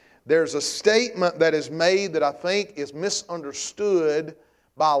there's a statement that is made that I think is misunderstood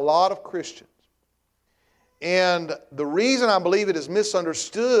by a lot of Christians. And the reason I believe it is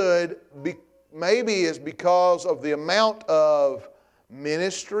misunderstood maybe is because of the amount of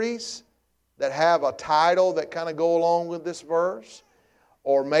ministries that have a title that kind of go along with this verse,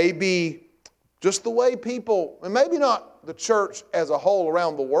 or maybe just the way people, and maybe not the church as a whole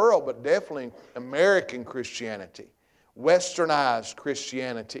around the world, but definitely American Christianity, westernized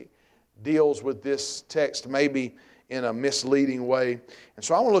Christianity deals with this text maybe in a misleading way. And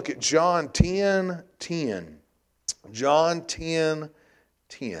so I want to look at John 10:10. John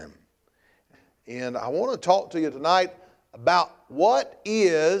 10:10. And I want to talk to you tonight about what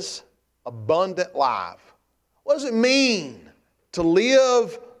is abundant life. What does it mean to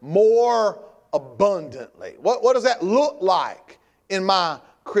live more abundantly? What does that look like in my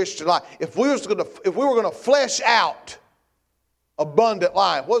Christian life? If we were going to flesh out abundant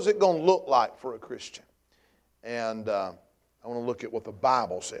life, what is it going to look like for a Christian? And I want to look at what the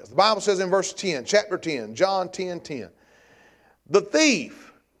Bible says. The Bible says in verse 10, chapter 10, John 10:10, the thief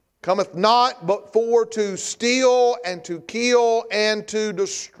cometh not but for to steal and to kill and to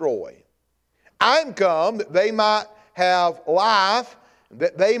destroy. I am come that they might have life,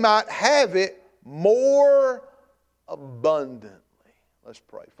 that they might have it more abundantly. Let's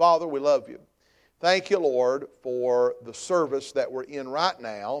pray. Father, we love you. Thank you, Lord, for the service that we're in right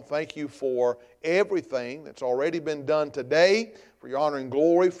now. Thank you for everything that's already been done today, for your honor and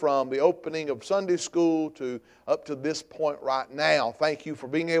glory from the opening of Sunday school to up to this point right now. Thank you for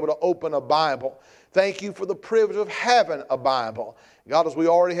being able to open a Bible. Thank you for the privilege of having a Bible. God, as we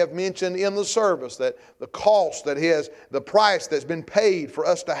already have mentioned in the service, that the cost that the price that's been paid for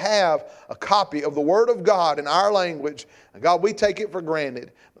us to have a copy of the Word of God in our language, God, we take it for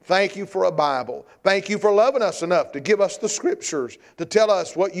granted. Thank you for a Bible. Thank you for loving us enough to give us the Scriptures, to tell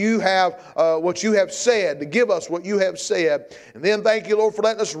us what you have said, to give us what you have said. And then thank you, Lord, for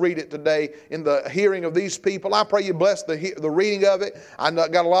letting us read it today in the hearing of these people. I pray you bless the reading of it. I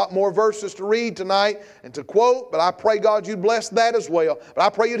got a lot more verses to read tonight and to quote, but I pray, God, you'd bless that as well. But I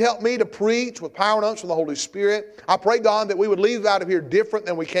pray you'd help me to preach with power and unction of the Holy Spirit. I pray, God, that we would leave out of here different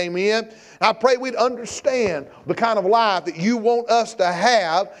than we came in. I pray we'd understand the kind of life that you want us to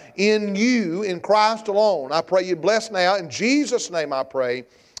have in you, in Christ alone. I pray you bless now. In Jesus' name I pray.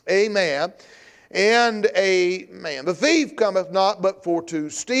 Amen and amen. The thief cometh not but for to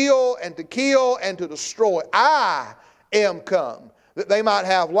steal and to kill and to destroy. I am come that they might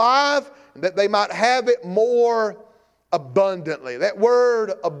have life and that they might have it more abundantly. That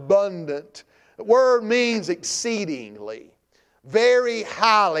word abundant, the word means exceedingly, very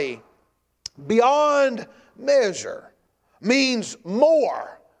highly, beyond measure, means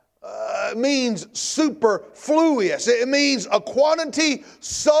more. Means superfluous. It means a quantity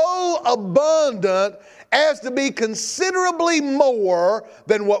so abundant as to be considerably more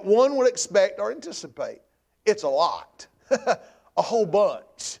than what one would expect or anticipate. It's a lot. A whole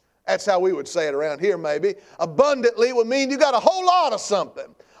bunch. That's how we would say it around here maybe. Abundantly would mean you got a whole lot of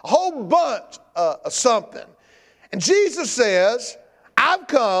something. A whole bunch of something. And Jesus says, I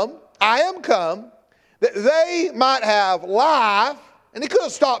am come, that they might have life. And he could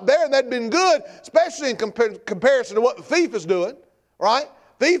have stopped there and that'd been good, especially in comparison to what the thief is doing, right?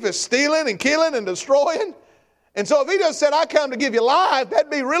 Thief is stealing and killing and destroying. And so if he just said, I come to give you life,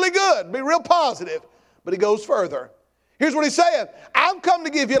 that'd be really good, be real positive. But he goes further. Here's what he's saying. I've come to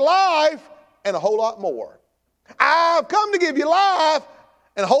give you life and a whole lot more. I've come to give you life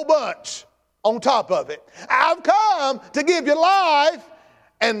and a whole bunch on top of it. I've come to give you life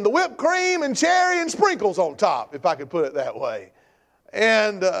and the whipped cream and cherry and sprinkles on top, if I could put it that way.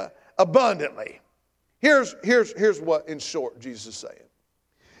 And abundantly. Here's what, in short, Jesus is saying.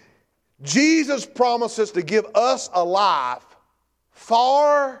 Jesus promises to give us a life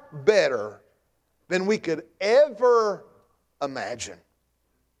far better than we could ever imagine.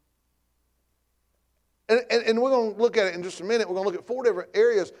 And we're going to look at it in just a minute. We're going to look at 4 different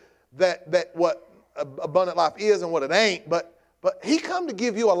areas that what abundant life is and what it ain't. But he come to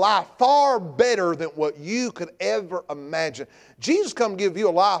give you a life far better than what you could ever imagine. Jesus come to give you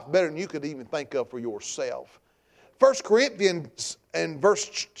a life better than you could even think of for yourself. 1 Corinthians and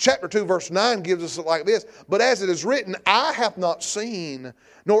chapter 2, verse 9 gives us it like this. But as it is written, eye hath not seen,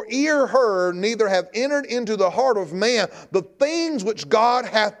 nor ear heard, neither have entered into the heart of man the things which God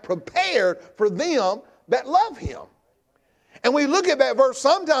hath prepared for them that love him. And we look at that verse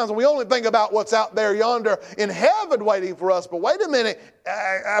sometimes and we only think about what's out there yonder in heaven waiting for us. But wait a minute,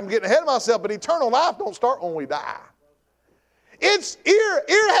 I'm getting ahead of myself, but eternal life don't start when we die. It's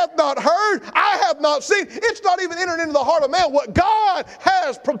ear hath not heard, eye hath not seen. It's not even entered into the heart of man what God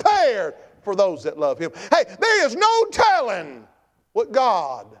has prepared for those that love him. Hey, there is no telling what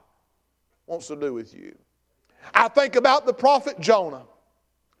God wants to do with you. I think about the prophet Jonah.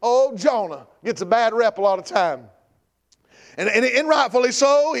 Oh, Jonah gets a bad rep a lot of time. And rightfully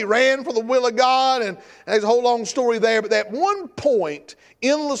so, he ran for the will of God, and there's a whole long story there. But at one point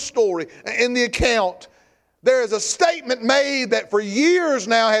in the story, in the account, there is a statement made that for years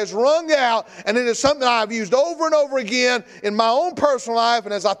now has rung out, and it is something I've used over and over again in my own personal life,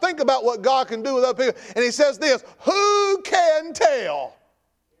 and as I think about what God can do with other people. And he says this: who can tell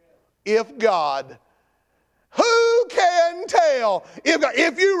if God... Who can tell?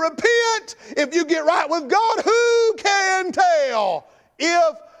 If you repent, if you get right with God, who can tell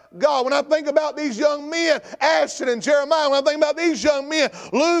if God? When I think about these young men, Ashton and Jeremiah, when I think about these young men,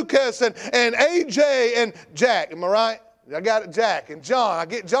 Lucas and AJ and Jack, am I right? I got it, Jack and John. I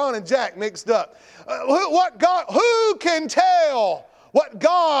get John and Jack mixed up. Who can tell what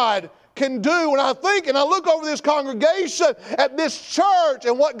God can do? When I think and I look over this congregation at this church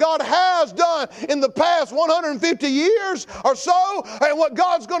and what God has done in the past 150 years or so, and what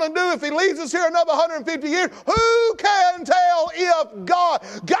God's going to do if he leaves us here another 150 years, who can tell if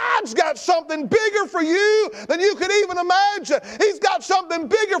God's got something bigger for you than you could even imagine. He's got something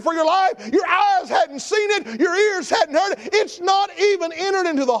bigger for your life. Your eyes hadn't seen it, your ears hadn't heard it. It's not even entered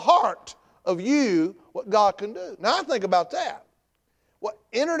into the heart of you what God can do. Now I think about that. What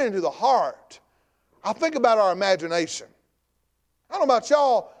entered into the heart, I think about our imagination. I don't know about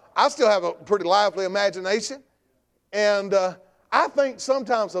y'all, I still have a pretty lively imagination. And I think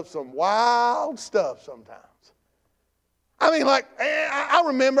sometimes of some wild stuff sometimes. I mean, like, I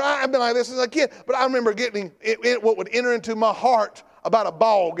remember, I've been like this as a kid, but I remember getting what would enter into my heart about a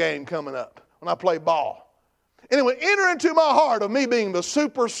ball game coming up when I play ball. And it would enter into my heart of me being the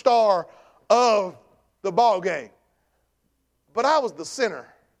superstar of the ball game. But I was the center,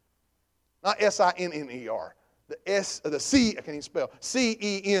 not S-I-N-N-E-R. The C, I can't even spell,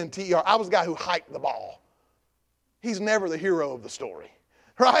 C-E-N-T-E-R. I was the guy who hiked the ball. He's never the hero of the story,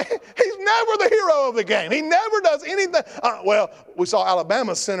 right? He's never the hero of the game. He never does anything. Well, we saw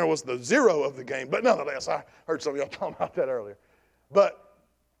Alabama's center was the zero of the game, but nonetheless, I heard some of y'all talking about that earlier. But,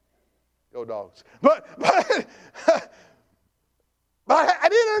 go Dogs. But I didn't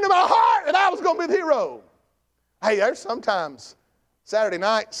enter into my heart that I was going to be the hero. Hey, there's sometimes Saturday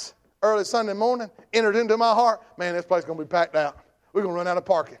nights, early Sunday morning, entered into my heart, man, this place is going to be packed out. We're going to run out of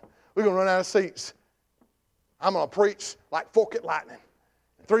parking. We're going to run out of seats. I'm going to preach like fork it lightning.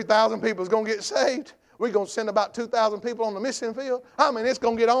 3,000 people is going to get saved. We're going to send about 2,000 people on the mission field. I mean, it's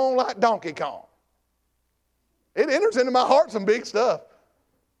going to get on like Donkey Kong. It enters into my heart some big stuff.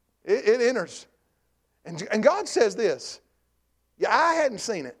 It enters. And God says this: your eye hadn't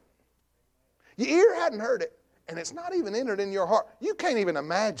seen it. Your ear hadn't heard it. And it's not even entered in your heart. You can't even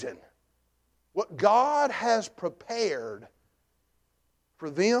imagine what God has prepared for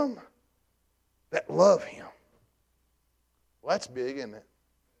them that love him. Well, that's big, isn't it?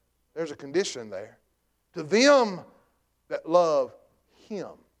 There's a condition there. To them that love him.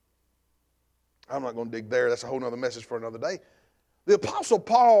 I'm not going to dig there. That's a whole other message for another day. The Apostle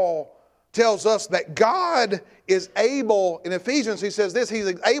Paul tells us that God is able, in Ephesians he says this,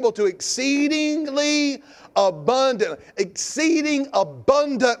 he's able to exceeding abundantly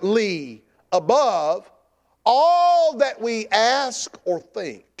above all that we ask or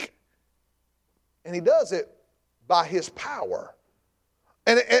think. And he does it by his power.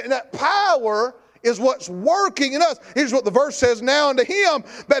 And that power is what's working in us. Here's what the verse says: now unto him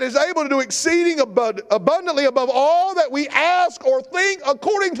that is able to do exceeding abundantly above all that we ask or think,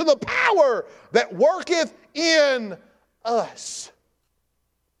 according to the power that worketh in us.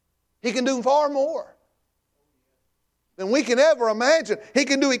 He can do far more than we can ever imagine. He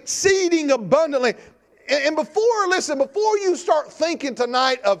can do exceeding abundantly. And before you start thinking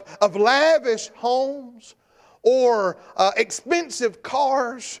tonight of lavish homes or expensive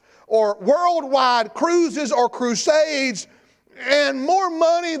cars or worldwide cruises or crusades and more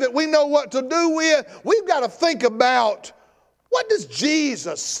money that we know what to do with, we've got to think about, what does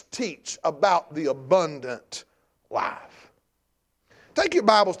Jesus teach about the abundant life? Take your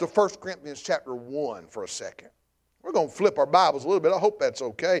Bibles to 1 Corinthians chapter 1 for a second. We're going to flip our Bibles a little bit. I hope that's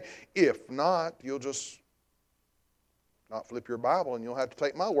okay. If not, you'll just not flip your Bible and you'll have to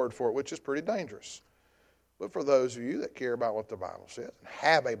take my word for it, which is pretty dangerous. But for those of you that care about what the Bible says and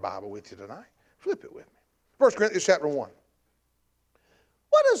have a Bible with you tonight, flip it with me. 1 Corinthians chapter 1.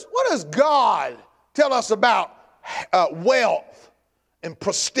 What does God tell us about wealth and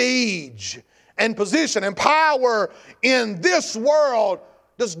prestige and position and power in this world,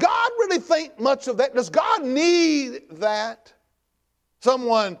 does God really think much of that? Does God need that?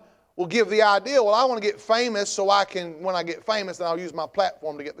 Someone will give the idea, well, I want to get famous so I can, when I get famous, then I'll use my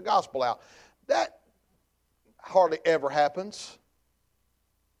platform to get the gospel out. That hardly ever happens.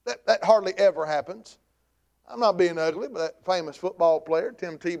 That hardly ever happens. I'm not being ugly, but that famous football player,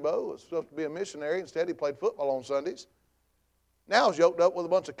 Tim Tebow, was supposed to be a missionary. Instead, he played football on Sundays. Now he's yoked up with a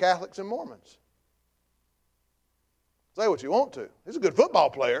bunch of Catholics and Mormons. Say what you want to. He's a good football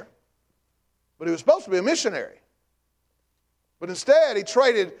player, but he was supposed to be a missionary. But instead, he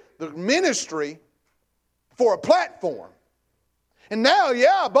traded the ministry for a platform. And now,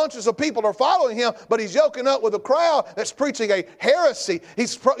 bunches of people are following him, but he's yoking up with a crowd that's preaching a heresy.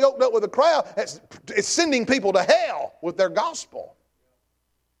 He's yoked up with a crowd that's sending people to hell with their gospel.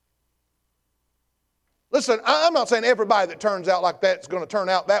 Listen, I'm not saying everybody that turns out like that is going to turn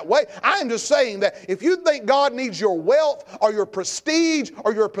out that way. I am just saying that if you think God needs your wealth or your prestige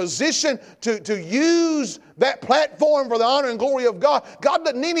or your position to use that platform for the honor and glory of God, God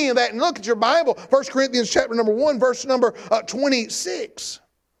doesn't need any of that. And look at your Bible, 1 Corinthians chapter number 1, verse number 26.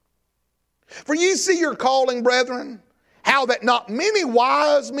 For ye see your calling, brethren, how that not many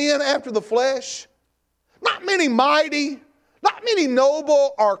wise men after the flesh, not many mighty, not many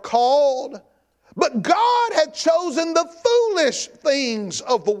noble are called. But God had chosen the foolish things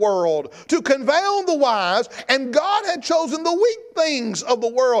of the world to confound the wise, and God had chosen the weak things of the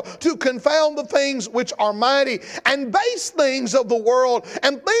world to confound the things which are mighty, and base things of the world,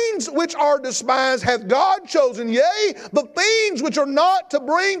 and things which are despised hath God chosen. Yea, the things which are not, to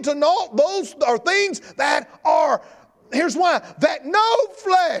bring to naught those are things that are. Here's why. That no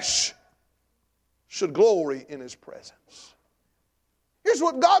flesh should glory in His presence. Here's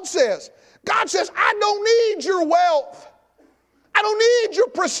what God says. God says, I don't need your wealth. I don't need your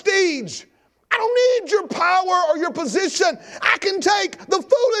prestige. I don't need your power or your position. I can take the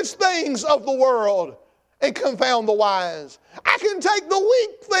foolish things of the world and confound the wise. I can take the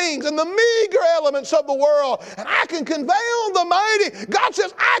weak things and the meager elements of the world, and I can confound the mighty. God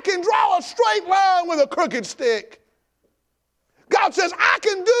says, I can draw a straight line with a crooked stick. God says, I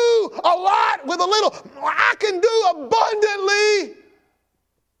can do a lot with a little. I can do abundantly.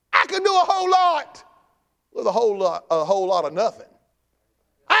 I can do a whole lot with a whole lot of nothing.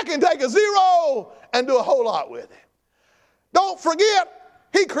 I can take a zero and do a whole lot with it. Don't forget,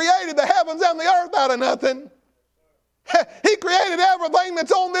 He created the heavens and the earth out of nothing. He created everything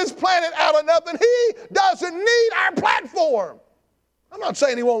that's on this planet out of nothing. He doesn't need our platform. I'm not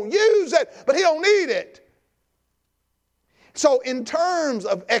saying He won't use it, but He don't need it. So in terms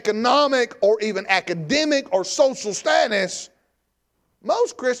of economic or even academic or social status,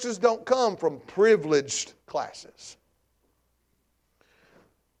 most Christians don't come from privileged classes.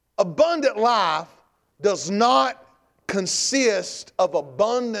 Abundant life does not consist of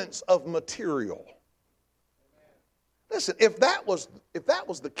abundance of material. Listen, if that was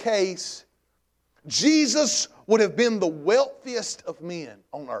the case, Jesus would have been the wealthiest of men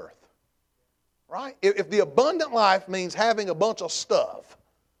on earth. Right? If the abundant life means having a bunch of stuff,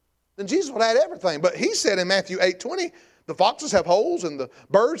 then Jesus would have had everything. But He said in Matthew 8:20, the foxes have holes and the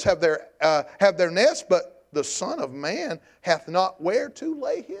birds have their nests, but the Son of Man hath not where to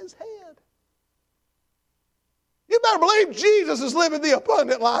lay His head. You better believe Jesus is living the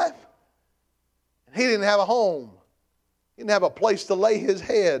abundant life. He didn't have a home. He didn't have a place to lay His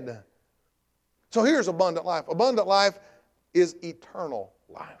head. So here's abundant life. Abundant life is eternal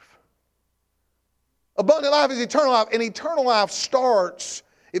life. Abundant life is eternal life, and eternal life starts.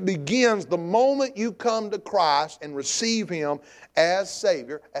 It begins the moment you come to Christ and receive Him as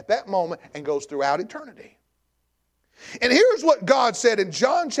Savior at that moment and goes throughout eternity. And here's what God said in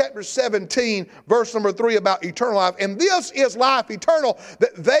John chapter 17, verse number 3 about eternal life. And this is life eternal,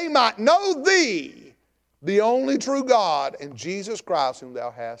 that they might know Thee, the only true God, and Jesus Christ whom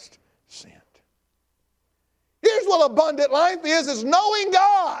Thou hast sent. Here's what abundant life is knowing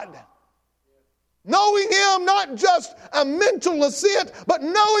God. Knowing Him, not just a mental assent, but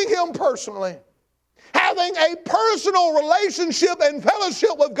knowing Him personally. Having a personal relationship and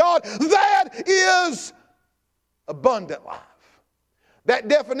fellowship with God, that is abundant life. That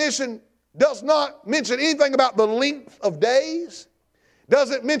definition does not mention anything about the length of days,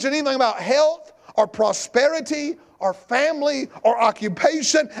 doesn't mention anything about health or prosperity or family or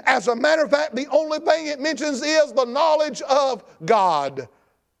occupation. As a matter of fact, the only thing it mentions is the knowledge of God.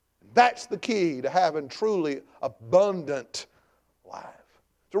 That's the key to having truly abundant life.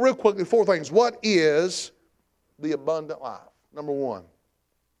 So real quickly, 4 things. What is the abundant life? Number 1.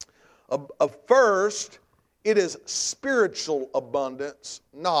 First, it is spiritual abundance,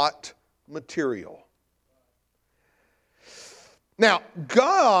 not material. Now,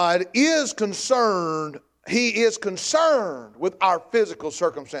 God is concerned. He is concerned with our physical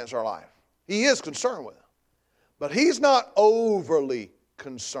circumstance of our life. He is concerned with them. But He's not overly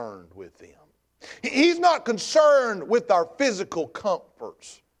concerned with them. He's not concerned with our physical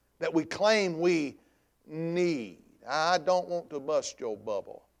comforts that we claim we need. I don't want to bust your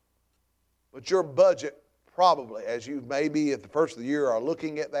bubble. But your budget probably, as you maybe at the first of the year are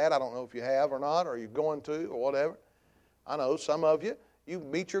looking at that, I don't know if you have or not, or you're going to or whatever. I know some of you, you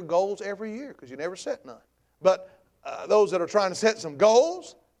meet your goals every year because you never set none. But those that are trying to set some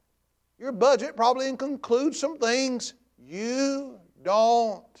goals, your budget probably includes some things you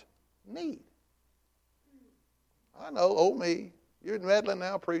don't need. I know, oh me, you're meddling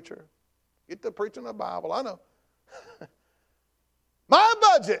now, preacher. Get to preaching the Bible, I know. My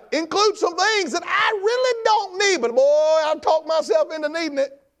budget includes some things that I really don't need, but boy, I've talked myself into needing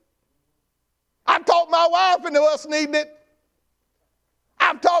it. I've talked my wife into us needing it.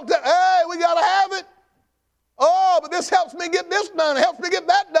 I've talked to, hey, we got to have it. Oh, but this helps me get this done. It helps me get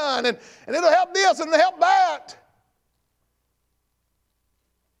that done. And it'll help this and it'll help that.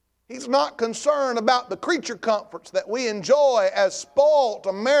 He's not concerned about the creature comforts that we enjoy as spoiled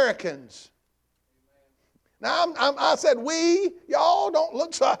Americans. Now, I said we. Y'all don't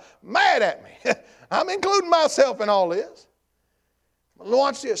look so mad at me. I'm including myself in all this.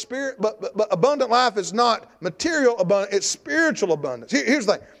 Watch this. But abundant life is not material abundance. It's spiritual abundance. Here's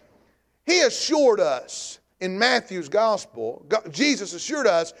the thing. He assured us in Matthew's gospel, Jesus assured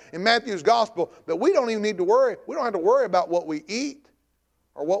us in Matthew's gospel that we don't even need to worry. We don't have to worry about what we eat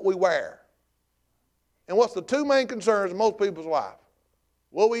or what we wear. And what's the two main concerns of most people's life?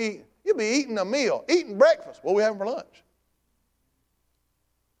 What we eat. You'll be eating a meal, eating breakfast. What are we having for lunch?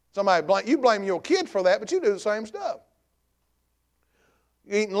 You blame your kid for that, but you do the same stuff.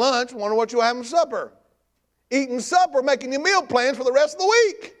 Eating lunch, wonder what you'll have for supper. Eating supper, making your meal plans for the rest of the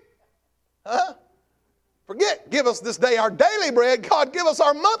week. Huh? Give us this day our daily bread. God, give us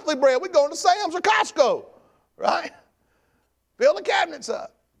our monthly bread. We're going to Sam's or Costco, right? Fill the cabinets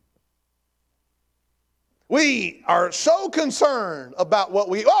up. We are so concerned about what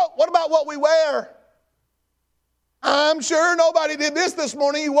what about what we wear? I'm sure nobody did this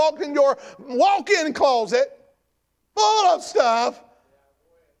morning. You walked in your walk-in closet full of stuff.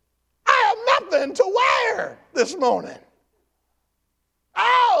 I have nothing to wear this morning.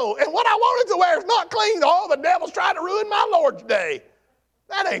 Oh, and what I wanted to wear is not clean. Oh, the devil's trying to ruin my Lord's day.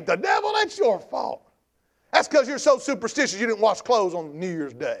 That ain't the devil, that's your fault. That's because you're so superstitious you didn't wash clothes on New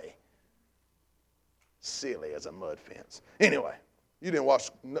Year's Day. Silly as a mud fence. Anyway, you didn't wash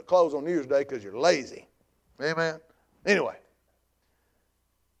clothes on New Year's Day because you're lazy. Amen? Anyway,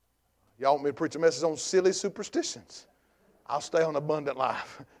 y'all want me to preach a message on silly superstitions? I'll stay on abundant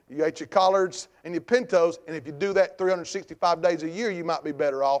life. You ate your collards and your pintos, and if you do that 365 days a year, you might be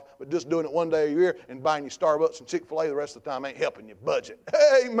better off. But just doing it one day a year and buying you Starbucks and Chick-fil-A the rest of the time ain't helping your budget.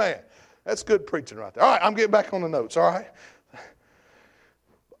 Amen. That's good preaching right there. All right, I'm getting back on the notes, all right?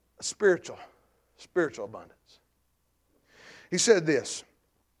 Spiritual abundance. He said this,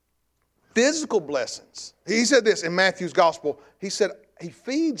 physical blessings. He said this in Matthew's gospel. He said he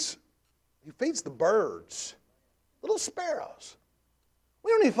feeds the birds, little sparrows.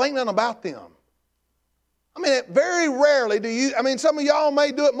 We don't even think nothing about them. I mean, very rarely do you, some of y'all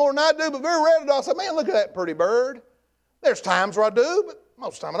may do it more than I do, but very rarely do I say, man, look at that pretty bird. There's times where I do, but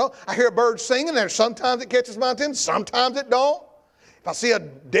most of the time I don't. I hear a bird singing, and sometimes it catches my attention, sometimes it don't. If I see a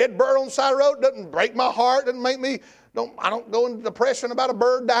dead bird on the side of the road, it doesn't break my heart, doesn't make me, I don't go into depression about a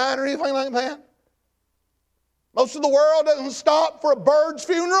bird dying or anything like that. Most of the world doesn't stop for a bird's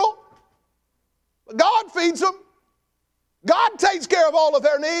funeral. But God feeds them. God takes care of all of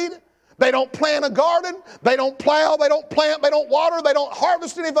their need. They don't plant a garden. They don't plow. They don't plant. They don't water. They don't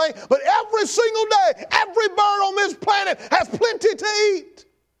harvest anything. But every single day, every bird on this planet has plenty to eat.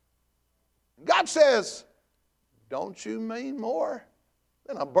 God says, don't you mean more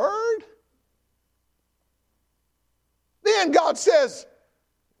than a bird? Then God says,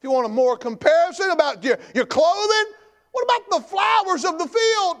 if you want a more comparison about your clothing, what about the flowers of the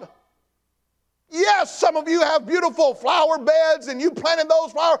field? Yes, some of you have beautiful flower beds and you planted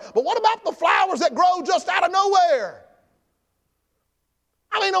those flowers, but what about the flowers that grow just out of nowhere?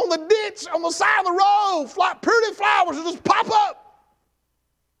 On the ditch, on the side of the road, pretty flowers that just pop up.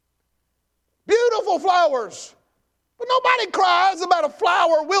 Beautiful flowers. But nobody cries about a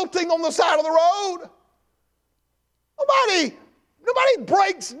flower wilting on the side of the road. Nobody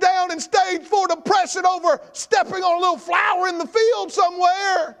breaks down in stage 4 depression over stepping on a little flower in the field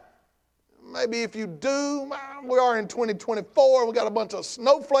somewhere. maybe if you do, we are in 2024. We got a bunch of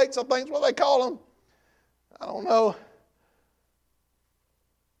snowflakes, I think is what they call them. I don't know.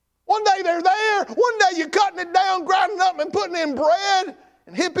 One day they're there. One day you're cutting it down, grinding it up and putting in bread.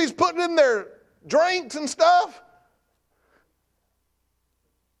 And hippies putting in their drinks and stuff.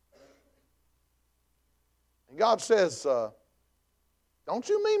 And God says, don't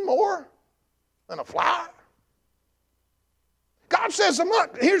you mean more than a flower? God says,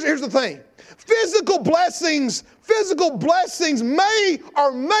 here's the thing. Physical blessings may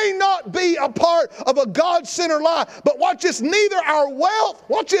or may not be a part of a God-centered life. But watch this, neither our wealth,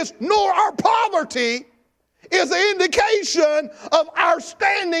 watch this, nor our poverty is an indication of our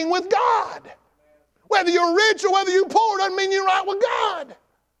standing with God. Whether you're rich or whether you're poor doesn't mean you're right with God.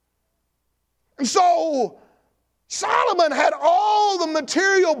 And so Solomon had all the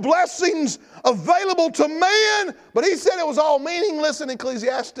material blessings available to man, but he said it was all meaningless in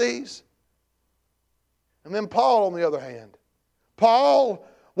Ecclesiastes. And then Paul, on the other hand, Paul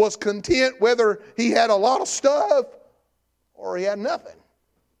was content whether he had a lot of stuff or he had nothing.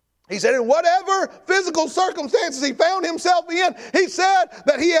 He said in whatever physical circumstances he found himself in, he said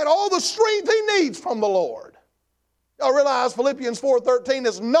that he had all the strength he needs from the Lord. Y'all realize Philippians 4:13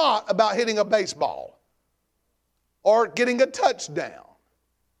 is not about hitting a baseball or getting a touchdown.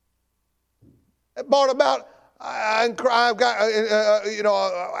 That part about, I'm going to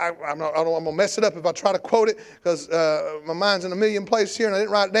mess it up if I try to quote it because my mind's in a million places here and I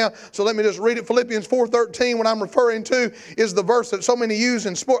didn't write it down. So let me just read it. Philippians 4:13, what I'm referring to is the verse that so many use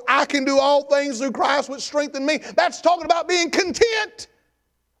in sport. I can do all things through Christ which strengthen me. That's talking about being content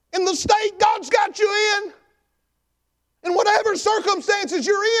in the state God's got you in. In whatever circumstances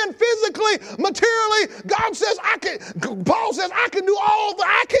you're in, physically, materially, Paul says, I can do all that.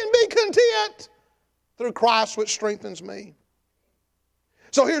 I can be content through Christ which strengthens me.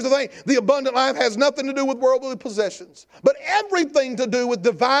 So here's the thing. The abundant life has nothing to do with worldly possessions, but everything to do with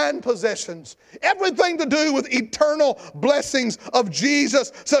divine possessions. Everything to do with eternal blessings of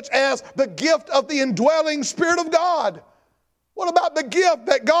Jesus, such as the gift of the indwelling Spirit of God. What about the gift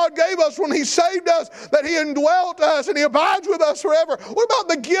that God gave us when He saved us, that He indwelt us and He abides with us forever? What about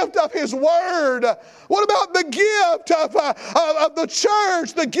the gift of His Word? What about the gift of the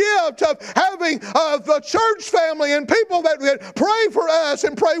church, the gift of having the church family and people that pray for us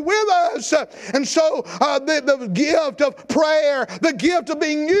and pray with us? And so the gift of prayer, the gift of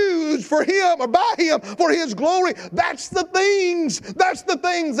being used for Him or by Him for His glory, that's the things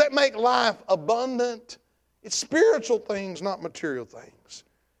that make life abundant. It's spiritual things, not material things.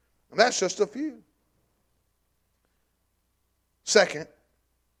 And that's just a few. Second,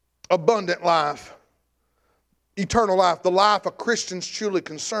 abundant life, eternal life, the life a Christian's truly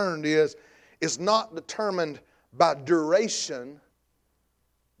concerned is not determined by duration,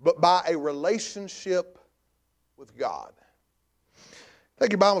 but by a relationship with God.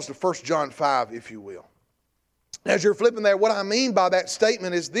 Take your Bibles to 1 John 5, if you will. As you're flipping there, what I mean by that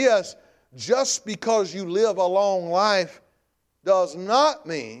statement is this. Just because you live a long life does not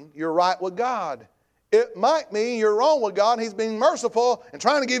mean you're right with God. It might mean you're wrong with God and He's being merciful and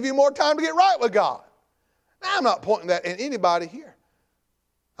trying to give you more time to get right with God. Now, I'm not pointing that at anybody here.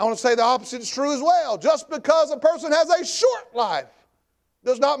 I want to say the opposite is true as well. Just because a person has a short life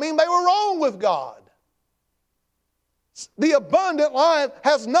does not mean they were wrong with God. The abundant life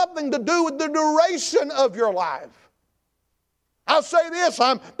has nothing to do with the duration of your life. I'll say this,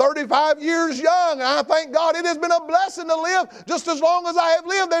 I'm 35 years young, and I thank God it has been a blessing to live just as long as I have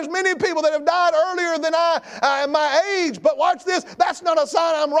lived. There's many people that have died earlier than I in my age, but watch this, that's not a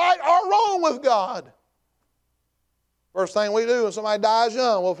sign I'm right or wrong with God. First thing we do when somebody dies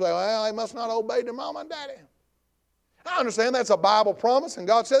young, we'll say, well, they must not obey their mom and daddy. I understand that's a Bible promise, and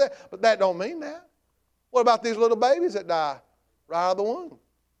God said that, but that don't mean that. What about these little babies that die right out of the womb?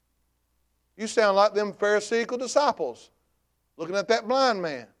 You sound like them Pharisaical disciples. Looking at that blind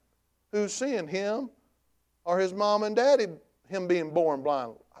man, who's seeing him or his mom and daddy, him being born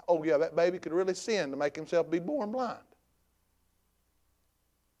blind. Oh yeah, that baby could really sin to make himself be born blind.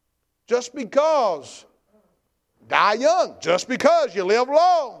 Just because, die young, just because you live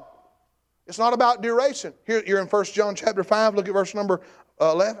long. It's not about duration. Here you're in 1 John chapter 5, look at verse number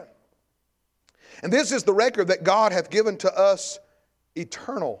 11. And this is the record that God hath given to us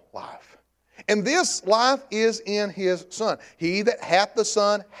eternal life. And this life is in His Son. He that hath the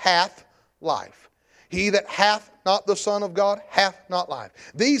Son hath life. He that hath not the Son of God hath not life.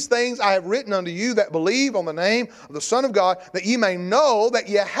 These things I have written unto you that believe on the name of the Son of God, that ye may know that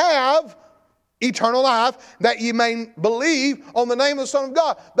ye have eternal life, that ye may believe on the name of the Son of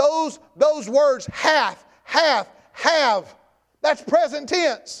God. Those words, have, that's present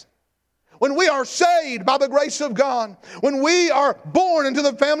tense. when we are saved by the grace of God, when we are born into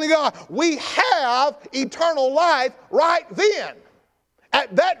the family of God, we have eternal life right then,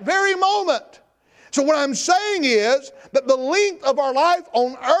 at that very moment. So what I'm saying is that the length of our life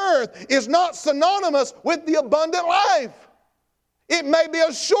on earth is not synonymous with the abundant life. It may be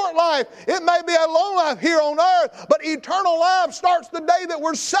a short life. It may be a long life here on earth. But eternal life starts the day that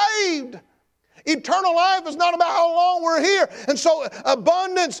we're saved. Eternal life is not about how long we're here. And so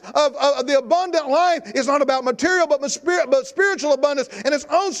abundance of the abundant life is not about material but spiritual abundance. And it's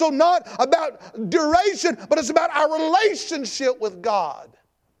also not about duration, but it's about our relationship with God.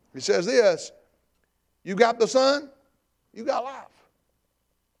 He says this, you got the Son, you got life.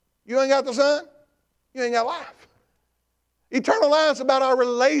 You ain't got the Son, you ain't got life. Eternal life is about our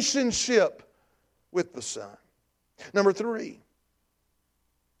relationship with the Son. Number 3.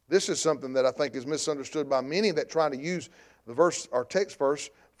 This is something that I think is misunderstood by many that try to use the verse, our text verse,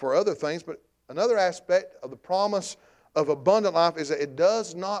 for other things. But another aspect of the promise of abundant life is that it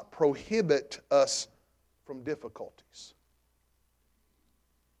does not prohibit us from difficulties.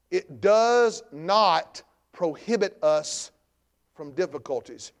 It does not prohibit us from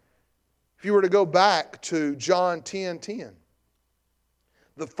difficulties. If you were to go back to John 10:10,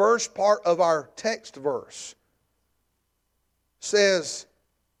 the first part of our text verse says,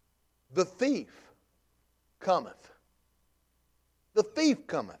 the thief cometh. The thief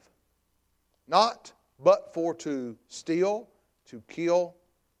cometh. Not but for to steal, to kill,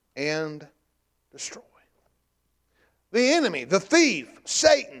 and destroy. The enemy, the thief,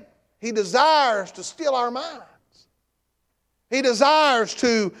 Satan, he desires to steal our minds. He desires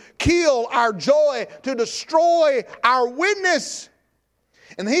to kill our joy, to destroy our witness.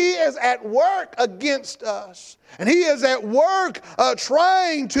 And he is at work against us. And he is at work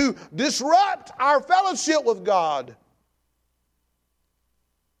trying to disrupt our fellowship with God.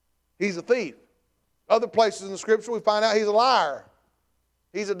 He's a thief. Other places in the Scripture we find out he's a liar.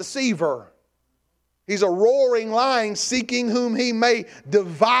 He's a deceiver. He's a roaring lion seeking whom he may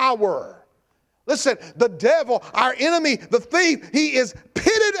devour. Listen, the devil, our enemy, the thief, he is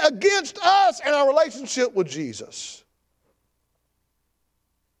pitted against us and our relationship with Jesus.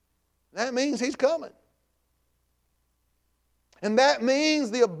 That means he's coming. And that means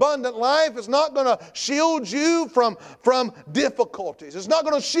the abundant life is not going to shield you from difficulties. It's not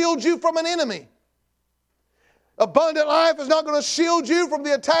going to shield you from an enemy. Abundant life is not going to shield you from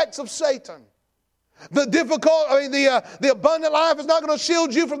the attacks of Satan. The abundant life is not going to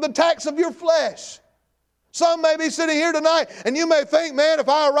shield you from the attacks of your flesh. Some may be sitting here tonight and you may think, man, if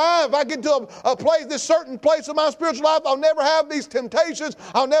I get to a place, this certain place of my spiritual life, I'll never have these temptations.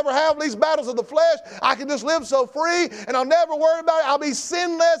 I'll never have these battles of the flesh. I can just live so free and I'll never worry about it. I'll be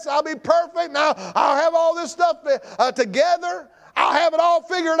sinless. I'll be perfect. Now I'll have all this stuff together. I'll have it all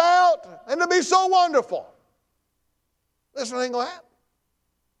figured out and it'll be so wonderful. Listen, it ain't going to happen.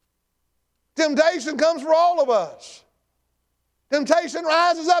 Temptation comes for all of us. Temptation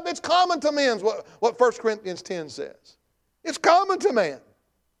rises up. It's common to men, is what 1 Corinthians 10 says. It's common to man.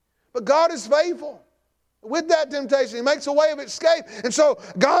 But God is faithful. With that temptation, He makes a way of escape. And so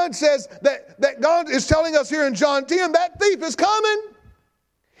God says that God is telling us here in John 10, that thief is coming.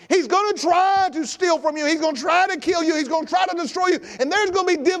 He's going to try to steal from you. He's going to try to kill you. He's going to try to destroy you. And there's going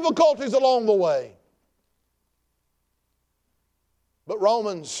to be difficulties along the way. But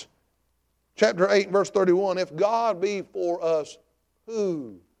Romans chapter 8 verse 31, if God be for us,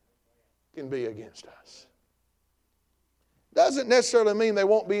 who can be against us? Doesn't necessarily mean there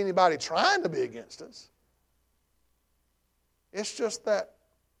won't be anybody trying to be against us. It's just that,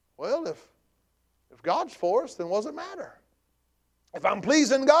 well, if God's for us, then what does it matter? If I'm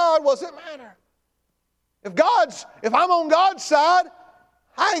pleasing God, what does it matter? If I'm on God's side,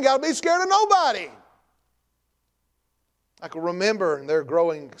 I ain't got to be scared of nobody. I can remember, and they're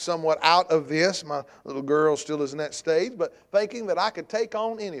growing somewhat out of this. My little girl still is in that stage, but thinking that I could take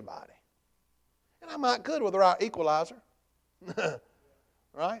on anybody. And I might could with the right equalizer.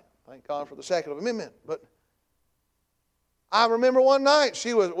 Right? Thank God for the Second Amendment. But I remember one night,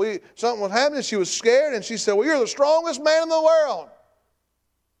 something was happening, she was scared, and she said, well, you're the strongest man in the world.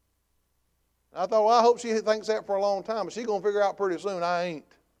 And I thought, well, I hope she thinks that for a long time, but she's going to figure out pretty soon I ain't.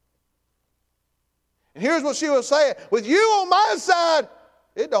 And here's what she was saying. With you on my side,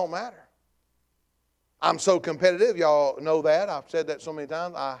 it don't matter. I'm so competitive. Y'all know that. I've said that so many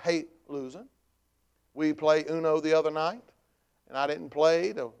times. I hate losing. We played Uno the other night, and I didn't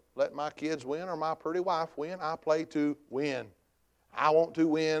play to let my kids win or my pretty wife win. I play to win. I want to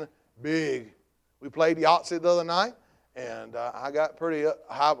win big. We played Yahtzee the other night, and I got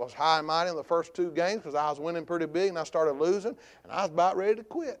I was high and mighty in the first two games because I was winning pretty big, and I started losing, and I was about ready to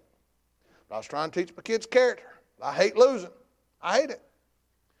quit. I was trying to teach my kids character. I hate losing. I hate it.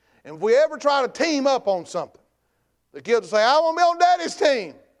 And if we ever try to team up on something, the kids will say, I want to be on Daddy's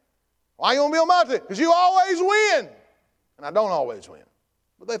team. Why you want to be on my team? Because you always win. And I don't always win.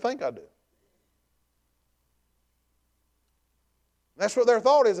 But they think I do. That's what their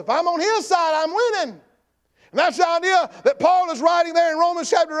thought is. If I'm on his side, I'm winning. And that's the idea that Paul is writing there in Romans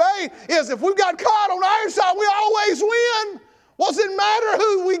chapter 8, is if we've got God on our side, we always win. What does it matter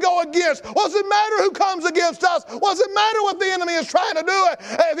who we go against? What does it matter who comes against us? What does it matter what the enemy is trying to do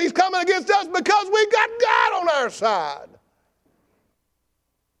if he's coming against us? Because we got God on our side.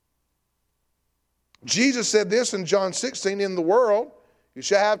 Jesus said this in John 16, in the world you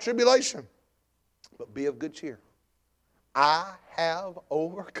shall have tribulation, but be of good cheer. I have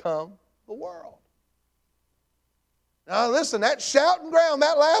overcome the world. Now listen, that shouting ground,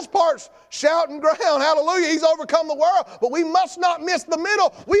 that last part's shouting ground. Hallelujah, he's overcome the world. But we must not miss the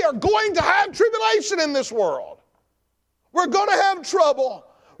middle. We are going to have tribulation in this world. We're going to have trouble.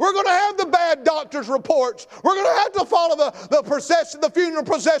 We're going to have the bad doctor's reports. We're going to have to follow the funeral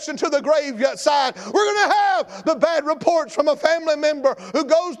procession to the graveside. We're going to have the bad reports from a family member who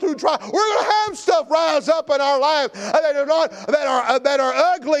goes through trial. We're going to have stuff rise up in our life that are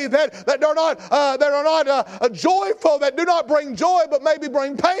ugly, that are not joyful, that do not bring joy, but maybe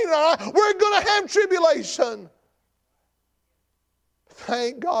bring pain in our life. We're going to have tribulation.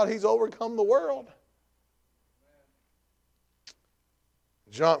 Thank God He's overcome the world.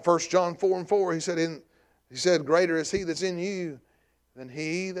 1 John 4:4, he said, greater is He that's in you than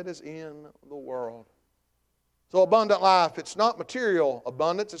he that is in the world. So abundant life, it's not material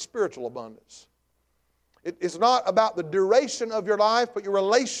abundance, it's spiritual abundance. It's not about the duration of your life, but your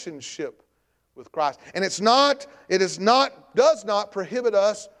relationship with Christ. And does not prohibit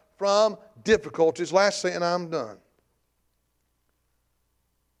us from difficulties. Last thing, and I'm done.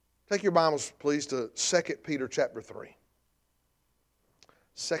 Take your Bibles, please, to 2 Peter chapter 3.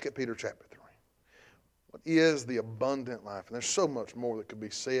 2 Peter chapter 3. What is the abundant life? And there's so much more that could be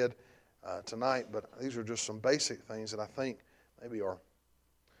said tonight, but these are just some basic things that I think maybe are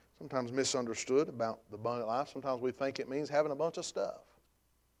sometimes misunderstood about the abundant life. Sometimes we think it means having a bunch of stuff,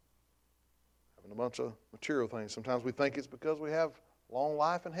 having a bunch of material things. Sometimes we think it's because we have long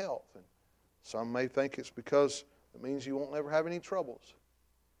life and health. And some may think it's because it means you won't ever have any troubles.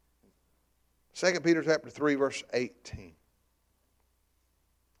 2 Peter chapter 3, verse 18.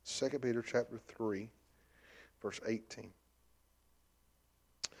 2 Peter chapter 3, verse 18.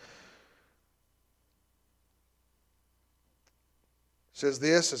 Says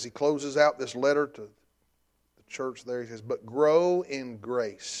this as he closes out this letter to the church there. He says, but grow in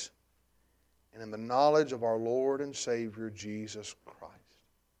grace and in the knowledge of our Lord and Savior Jesus Christ.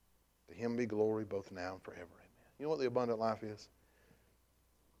 To Him be glory both now and forever. Amen. You know what the abundant life is?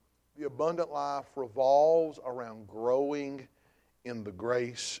 The abundant life revolves around growing in the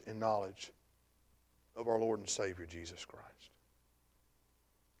grace and knowledge of our Lord and Savior Jesus Christ.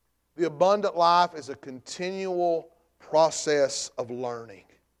 The abundant life is a continual process of learning,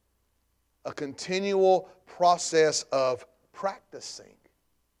 a continual process of practicing.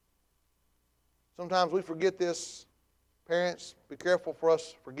 Sometimes we forget this. Parents, be careful for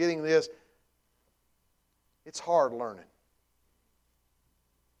us forgetting this. It's hard learning.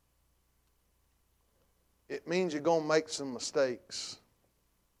 It means you're going to make some mistakes.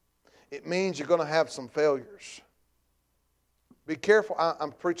 It means you're going to have some failures. Be careful.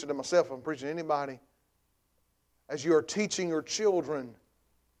 I'm preaching to myself. I'm preaching to anybody. As you are teaching your children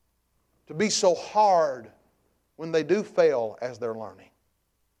to be so hard when they do fail as they're learning.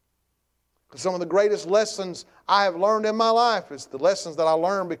 Because some of the greatest lessons I have learned in my life is the lessons that I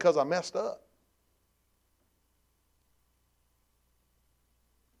learned because I messed up.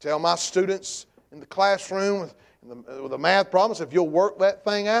 Tell my students in the classroom with a math problem, if you'll work that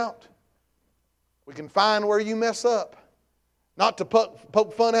thing out, we can find where you mess up. Not to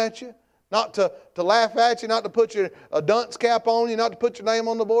poke fun at you, not to laugh at you, not to put a dunce cap on you, not to put your name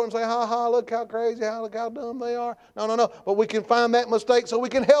on the board and say, ha ha, look how crazy, look how dumb they are. No. But we can find that mistake so we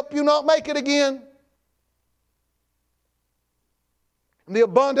can help you not make it again. And the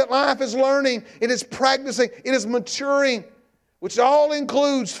abundant life is learning, it is practicing, it is maturing, which all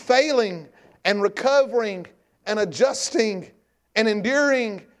includes failing and recovering and adjusting and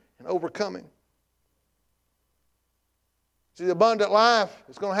enduring and overcoming. See, the abundant life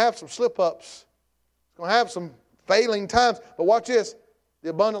is going to have some slip-ups. It's going to have some failing times. But watch this. The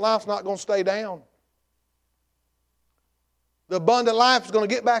abundant life is not going to stay down. The abundant life is going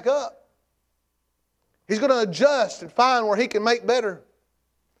to get back up. He's going to adjust and find where he can make better.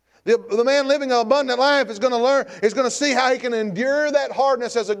 The man living an abundant life is going to see how he can endure that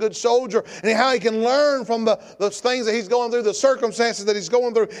hardness as a good soldier, and how he can learn from those things that he's going through, the circumstances that he's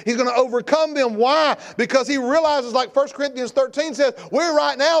going through. He's going to overcome them. Why? Because he realizes, like 1 Corinthians 13 says, we're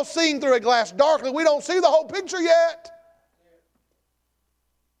right now seeing through a glass darkly. We don't see the whole picture yet.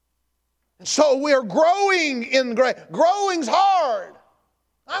 And so we're growing in grace. Growing's hard.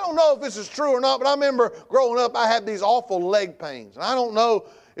 I don't know if this is true or not, but I remember growing up, I had these awful leg pains. And I don't know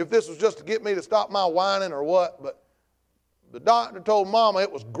if this was just to get me to stop my whining or what, but the doctor told Mama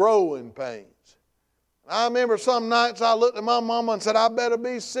it was growing pains. And I remember some nights I looked at my mama and said, I better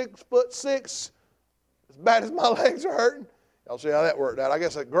be 6'6", as bad as my legs are hurting. Y'all see how that worked out. I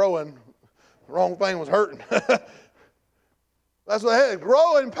guess that growing, the wrong thing was hurting. That's what I had,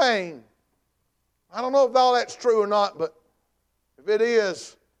 growing pain. I don't know if all that's true or not, but if it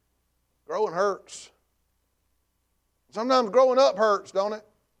is, growing hurts. Sometimes growing up hurts, don't it?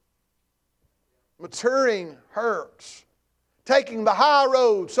 Maturing hurts. Taking the high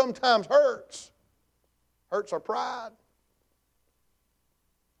road sometimes hurts. Hurts our pride.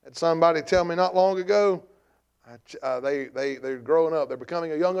 Had somebody tell me not long ago, they're growing up. They're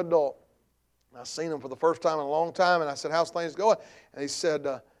becoming a young adult. And I seen them for the first time in a long time, and I said, how's things going? And he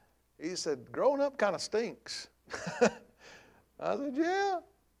said, growing up kind of stinks. I said, yeah.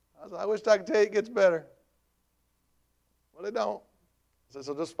 I wish I could tell you it gets better. Well, it don't. I said,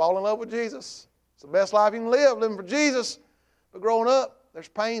 so just fall in love with Jesus. It's the best life you can live, living for Jesus. But growing up, there's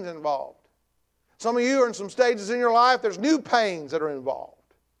pains involved. Some of you are in some stages in your life, there's new pains that are involved.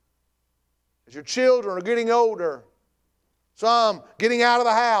 As your children are getting older, some getting out of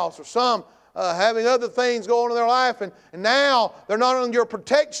the house, or some having other things going on in their life, and now they're not under your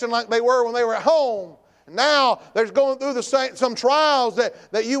protection like they were when they were at home. And now they're going through some trials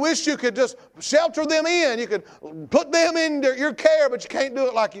that you wish you could just shelter them in. You could put them in your care, but you can't do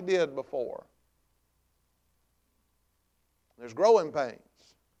it like you did before. There's growing pains.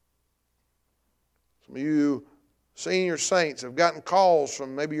 Some of you senior saints have gotten calls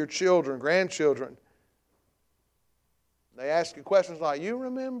from maybe your children, grandchildren. They ask you questions like, you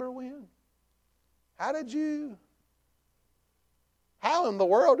remember when? How in the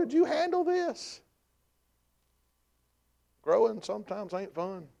world did you handle this? Growing sometimes ain't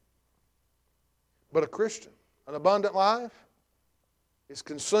fun. But a Christian, an abundant life, is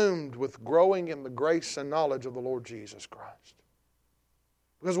consumed with growing in the grace and knowledge of the Lord Jesus Christ.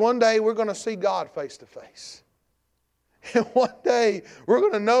 Because one day we're going to see God face to face. And one day we're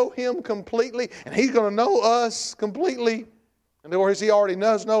going to know Him completely, and He's going to know us completely. And of course, He already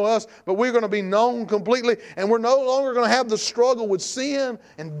does know us, but we're going to be known completely, and we're no longer going to have the struggle with sin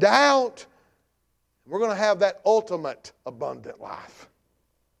and doubt. We're going to have that ultimate abundant life.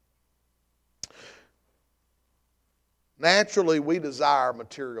 Naturally, we desire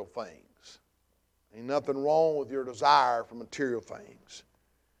material things. Ain't nothing wrong with your desire for material things.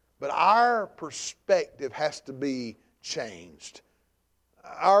 But our perspective has to be changed.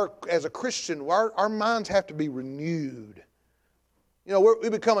 As a Christian, our minds have to be renewed. You know, we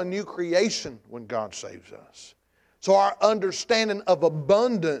become a new creation when God saves us. So our understanding of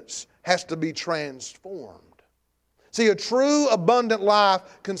abundance has to be transformed. See, a true abundant life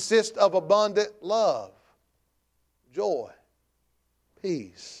consists of abundant love, joy,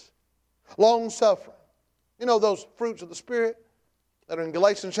 peace, long-suffering. You know those fruits of the Spirit that are in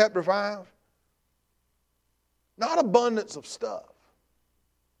Galatians chapter 5? Not abundance of stuff.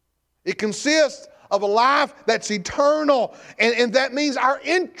 It consists of a life that's eternal. And that means our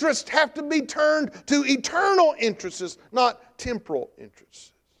interests have to be turned to eternal interests, not temporal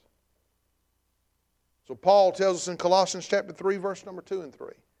interests. So Paul tells us in Colossians chapter 3, verse number 2 and 3.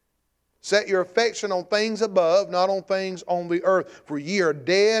 Set your affection on things above, not on things on the earth. For ye are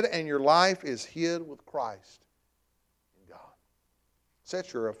dead, and your life is hid with Christ in God.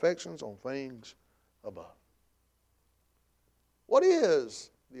 Set your affections on things above. What is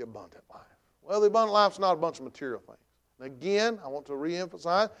the abundant life? Well, the abundant life is not a bunch of material things. And again, I want to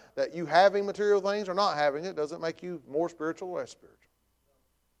reemphasize that you having material things or not having it doesn't make you more spiritual or less spiritual.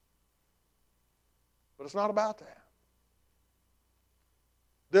 But it's not about that.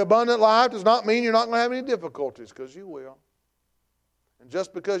 The abundant life does not mean you're not going to have any difficulties, because you will. And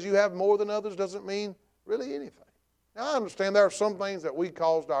just because you have more than others doesn't mean really anything. Now, I understand there are some things that we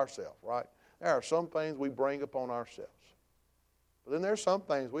caused ourselves, right? There are some things we bring upon ourselves. But then there's some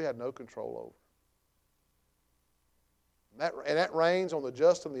things we had no control over. And that reigns on the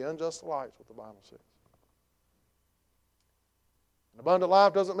just and the unjust alike, is what the Bible says. An abundant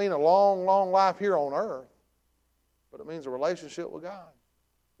life doesn't mean a long, long life here on earth, but it means a relationship with God.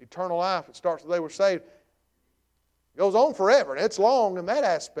 Eternal life, it starts the day we're saved. goes on forever, and it's long in that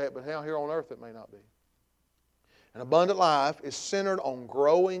aspect, but now here on earth it may not be. An abundant life is centered on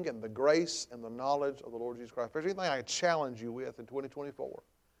growing in the grace and the knowledge of the Lord Jesus Christ. If there's anything I can challenge you with in 2024,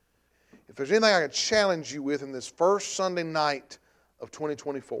 if there's anything I can challenge you with in this first Sunday night of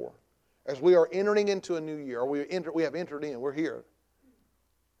 2024, as we are entering into a new year, or we have entered in, we're here.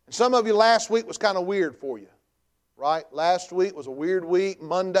 And some of you, last week was kind of weird for you, right? Last week was a weird week.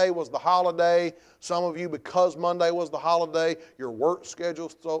 Monday was the holiday. Some of you, because Monday was the holiday, your work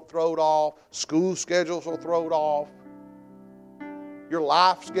schedule's thrown off, school schedules are thrown off, your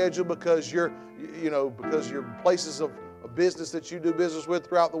life schedule because your places of business that you do business with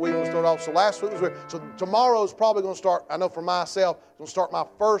throughout the week was thrown off. So last week was weird. So tomorrow is probably going to start, I know for myself, going to start my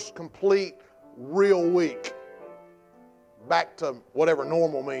first complete real week back to whatever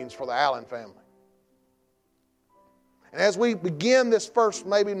normal means for the Allen family. And as we begin this first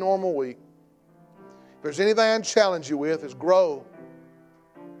maybe normal week, if there's anything I can challenge you with, is grow.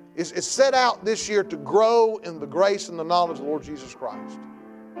 It's set out this year to grow in the grace and the knowledge of the Lord Jesus Christ.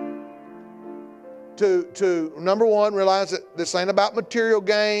 To number one, realize that this ain't about material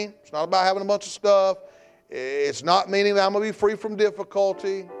gain. It's not about having a bunch of stuff. It's not meaning that I'm going to be free from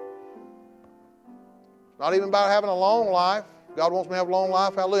difficulty. It's not even about having a long life. God wants me to have a long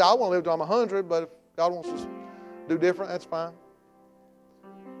life. Hallelujah. I want to live till I'm 100, but if God wants us to do different, that's fine.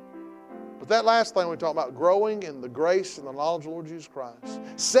 But that last thing we talk about, growing in the grace and the knowledge of the Lord Jesus Christ.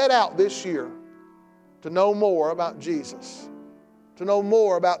 Set out this year to know more about Jesus. To know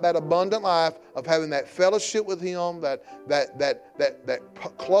more about that abundant life of having that fellowship with Him, that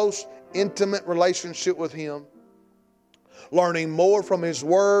close, intimate relationship with Him. Learning more from His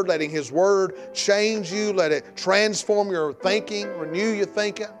Word, letting His Word change you, let it transform your thinking, renew your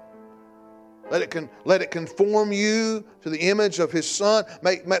thinking. Let it conform you to the image of His Son.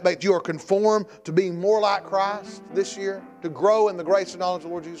 Make you are conformed to being more like Christ this year, to grow in the grace and knowledge of the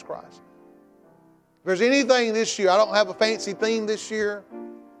Lord Jesus Christ. If there's anything this year, I don't have a fancy theme this year.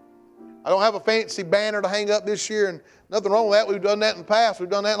 I don't have a fancy banner to hang up this year, and nothing wrong with that. We've done that in the past. We've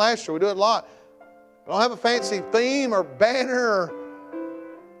done that last year. We do it a lot. I don't have a fancy theme or banner.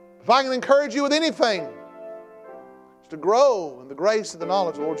 If I can encourage you with anything, it's to grow in the grace and the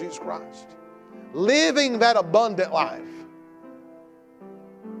knowledge of the Lord Jesus Christ. Living that abundant life.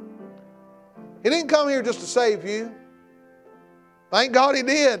 He didn't come here just to save you. Thank God He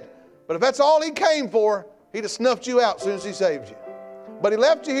did. But if that's all He came for, He'd have snuffed you out as soon as He saved you. But He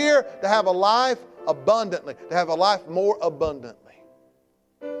left you here to have a life abundantly, to have a life more abundantly.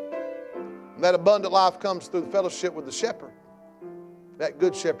 And that abundant life comes through the fellowship with the shepherd, that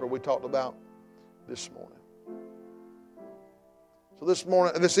good shepherd we talked about this morning. So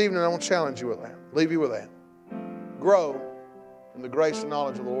this evening, I want to challenge you with that, leave you with that. Grow in the grace and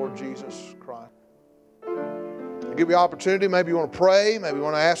knowledge of the Lord Jesus Christ. I'll give you an opportunity. Maybe you want to pray. Maybe you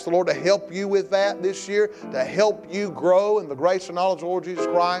want to ask the Lord to help you with that this year, to help you grow in the grace and knowledge of the Lord Jesus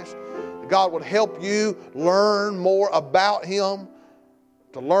Christ. That God would help you learn more about Him,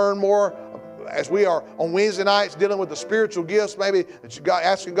 to learn more as we are on Wednesday nights dealing with the spiritual gifts. Maybe that you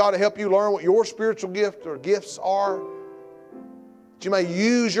asking God to help you learn what your spiritual gift or gifts are. That you may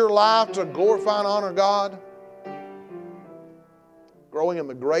use your life to glorify and honor God. Growing in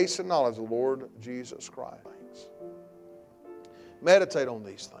the grace and knowledge of the Lord Jesus Christ. Meditate on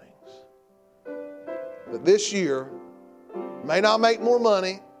these things. That this year, you may not make more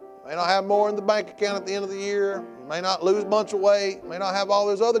money, may not have more in the bank account at the end of the year, you may not lose a bunch of weight, you may not have all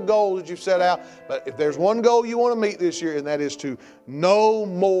those other goals that you've set out, but if there's one goal you want to meet this year, and that is to know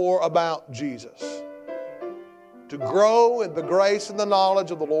more about Jesus. To grow in the grace and the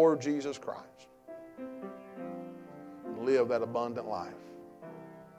knowledge of the Lord Jesus Christ. And live that abundant life.